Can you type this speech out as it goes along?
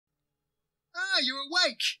you're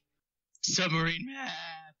awake! Submarine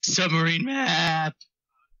map! Submarine map!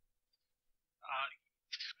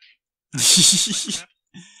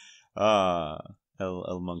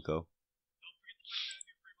 El Monko.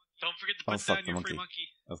 Don't forget to put down your free monkey.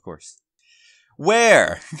 Of course.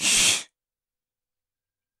 Where?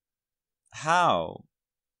 How?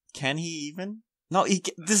 Can he even? No,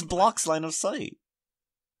 this blocks line of sight.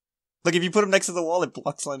 Like, if you put him next to the wall, it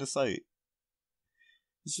blocks line of sight.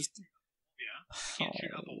 It's just... Yeah, you can't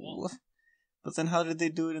shoot up a wall. But then how did they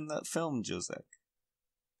do it in that film, Josek?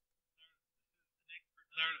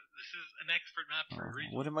 This is an expert map for a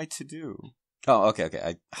reason. What am I to do? Oh,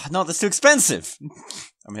 okay. No, that's too expensive!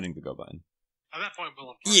 I'm hitting the go button. At that point,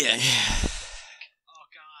 we'll... Yeah.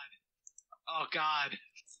 Oh, God.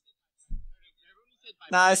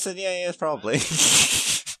 Nah, I said, yeah, probably.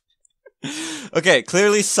 Okay,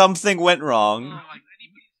 clearly something went wrong.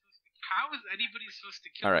 How is anybody supposed to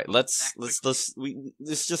kill? All right, it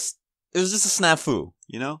was just a snafu,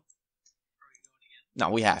 you know? No,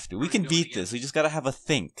 we have to. We can beat this. We just gotta have a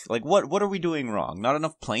think. Like, what are we doing wrong? Not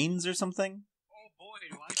enough planes or something?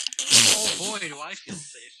 Oh boy, do I feel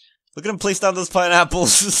safe. Look at him place down those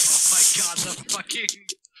pineapples. Oh my God, the fucking...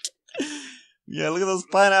 Yeah, look at those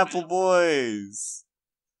pineapple boys.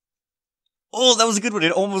 Oh, that was a good one.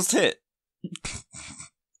 It almost hit.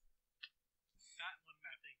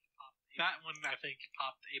 That one, I think,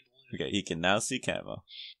 popped a balloon. Okay, he can now see camo.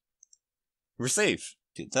 We're safe.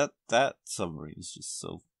 Dude, that submarine is just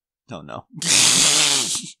so... Oh, no.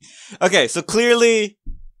 Okay, so clearly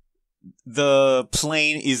the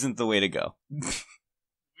plane isn't the way to go.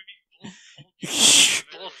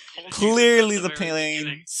 Clearly the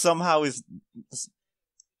plane somehow is...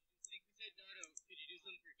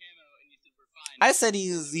 I said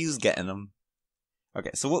he was getting them.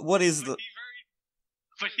 Okay, so what is the...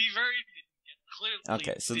 But he very clearly...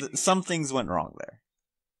 Okay, so some things went wrong there.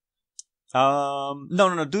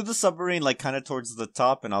 No, do the submarine like kind of towards the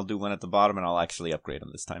top, and I'll do one at the bottom, and I'll actually upgrade him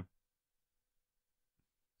this time.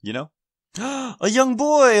 You know? A young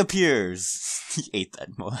boy appears! He ate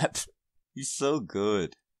that Moab. He's so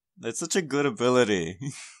good. That's such a good ability.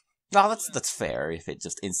 No, that's fair if it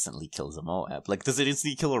just instantly kills a Moab. Like, does it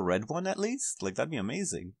instantly kill a red one at least? Like, that'd be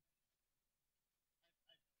amazing.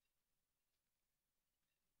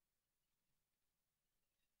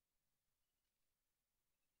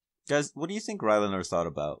 Guys, what do you think Rylander thought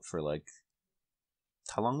about for, like...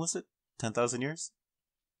 How long was it? 10,000 years?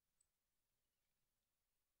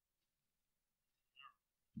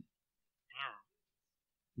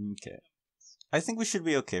 Okay. I think we should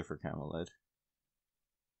be okay for Camelid.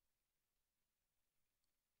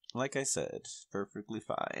 Like I said, perfectly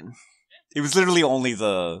fine. It was literally only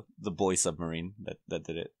the boy submarine that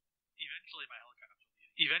did it.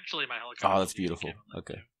 Eventually my helicopter. Oh, that's beautiful.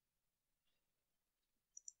 Okay.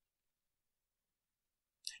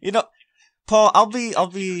 You know, Paul, I'll be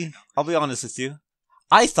honest with you.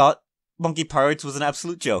 I thought Monkey Pirates was an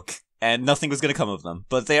absolute joke, and nothing was gonna come of them.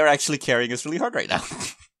 But they are actually carrying us really hard right now.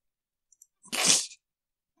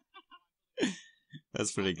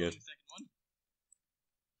 That's pretty good.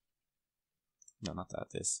 No, not that.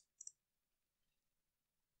 This.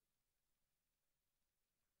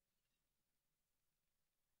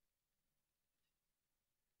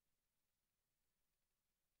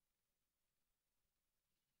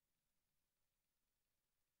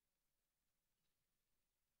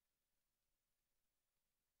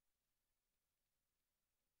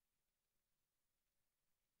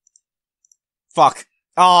 Fuck.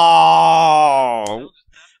 Oh!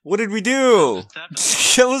 What did we do?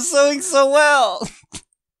 It was going so well!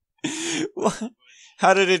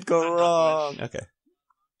 How did it go wrong? Okay.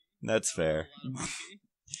 That's fair.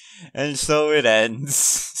 And so it ends.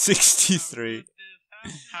 63.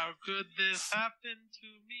 How could this happen to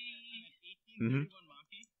me?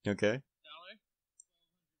 Mm-hmm. Okay.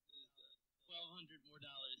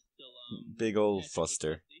 Big old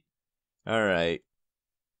fuster. Alright.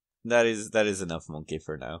 That is enough Monkey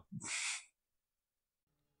for now.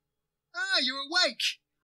 Ah, you're awake!